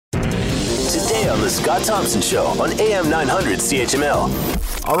Today on The Scott Thompson Show on AM 900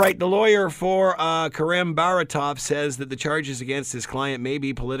 CHML. All right, the lawyer for Karim Baratov says that the charges against his client may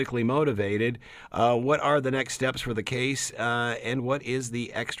be politically motivated. What are the next steps for the case, and what is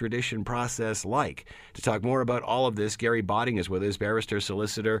the extradition process like? To talk more about all of this, Gary Botting is with us, barrister,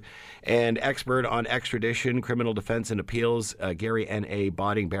 solicitor, and expert on extradition, criminal defense, and appeals. Gary N.A.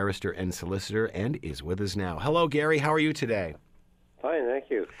 Botting, barrister and solicitor, and is with us now. Hello, Gary. How are you today? Fine, thank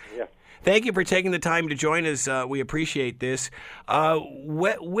you. Yeah. Thank you for taking the time to join us. We appreciate this.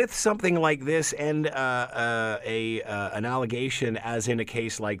 With something like this and an allegation, as in a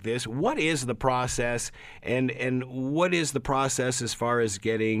case like this, what is the process, and what is the process as far as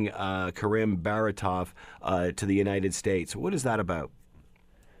getting Karim Baratov to the United States? What is that about?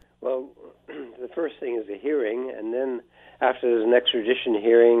 Well, the first thing is a hearing, and then after there's an extradition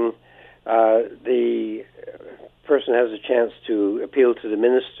hearing, the person has a chance to appeal to the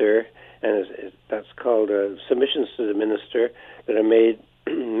minister, and that's called submissions to the minister that are made.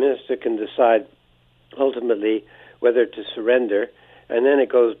 The minister can decide ultimately whether to surrender, and then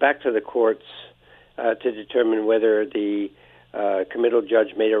it goes back to the courts to determine whether the committal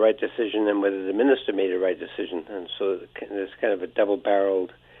judge made a right decision and whether the minister made a right decision. And so there's kind of a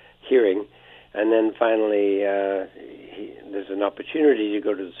double-barreled hearing. And then finally, there's an opportunity to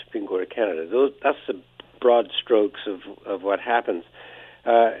go to the Supreme Court of Canada. That's the broad strokes of what happens.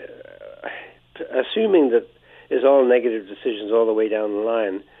 Assuming that is all negative decisions all the way down the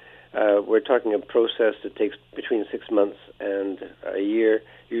line, we're talking a process that takes between 6 months and a year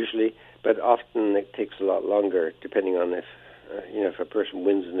usually, but often it takes a lot longer, depending on if a person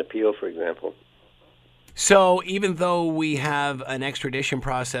wins an appeal, for example. So even though we have an extradition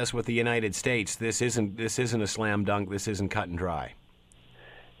process with the United States, this isn't a slam dunk. This isn't cut and dry.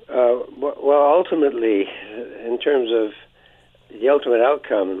 Well, ultimately, in terms of the ultimate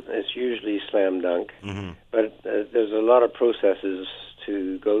outcome, it's usually slam dunk. Mm-hmm. But there's a lot of processes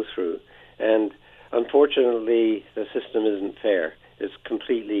to go through, and unfortunately, the system isn't fair. It's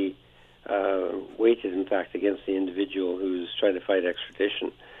completely weighted, in fact, against the individual who's trying to fight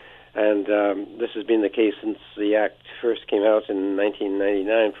extradition. And this has been the case since the Act first came out in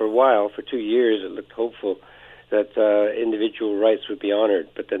 1999. For a while, for 2 years, it looked hopeful that individual rights would be honored,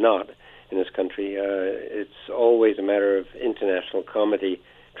 but they're not in this country. It's always a matter of international comity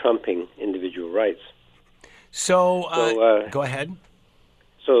trumping individual rights. So go ahead.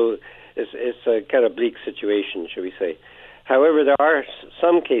 So it's a kind of bleak situation, shall we say. However, there are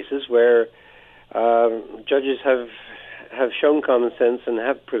some cases where judges have shown common sense and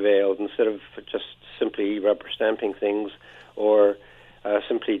have prevailed instead of just simply rubber stamping things or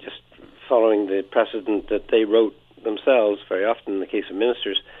simply just following the precedent that they wrote themselves. Very often in the case of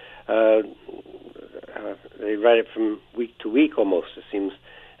ministers, they write it from week to week almost, it seems,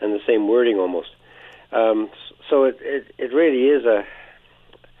 and the same wording almost. So it really is a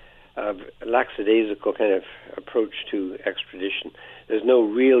lackadaisical kind of approach to extradition. There's no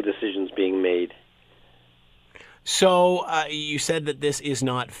real decisions being made. So you said that this is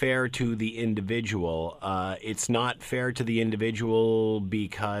not fair to the individual. It's not fair to the individual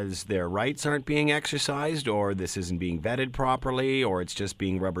because their rights aren't being exercised, or this isn't being vetted properly, or it's just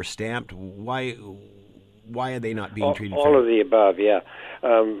being rubber stamped. Why are they not being treated fairly? All of the above, yeah.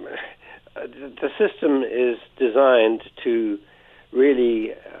 The system is designed to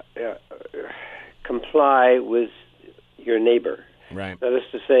really comply with your neighbor. Right. That is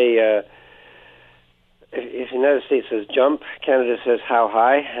to say, if the United States says jump, Canada says how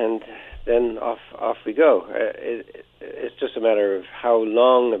high, and then off we go. It's just a matter of how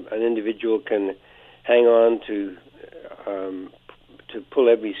long an individual can hang on to pull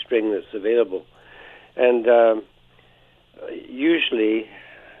every string that's available. And usually,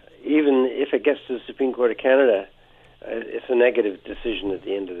 even if it gets to the Supreme Court of Canada, it's a negative decision at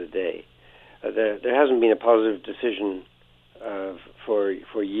the end of the day. There hasn't been a positive decision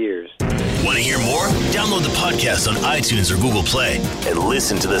for years. Want to hear more? Download the podcast on iTunes or Google Play and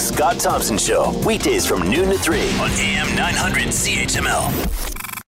listen to The Scott Thompson Show weekdays from noon to 3 on AM 900 CHML.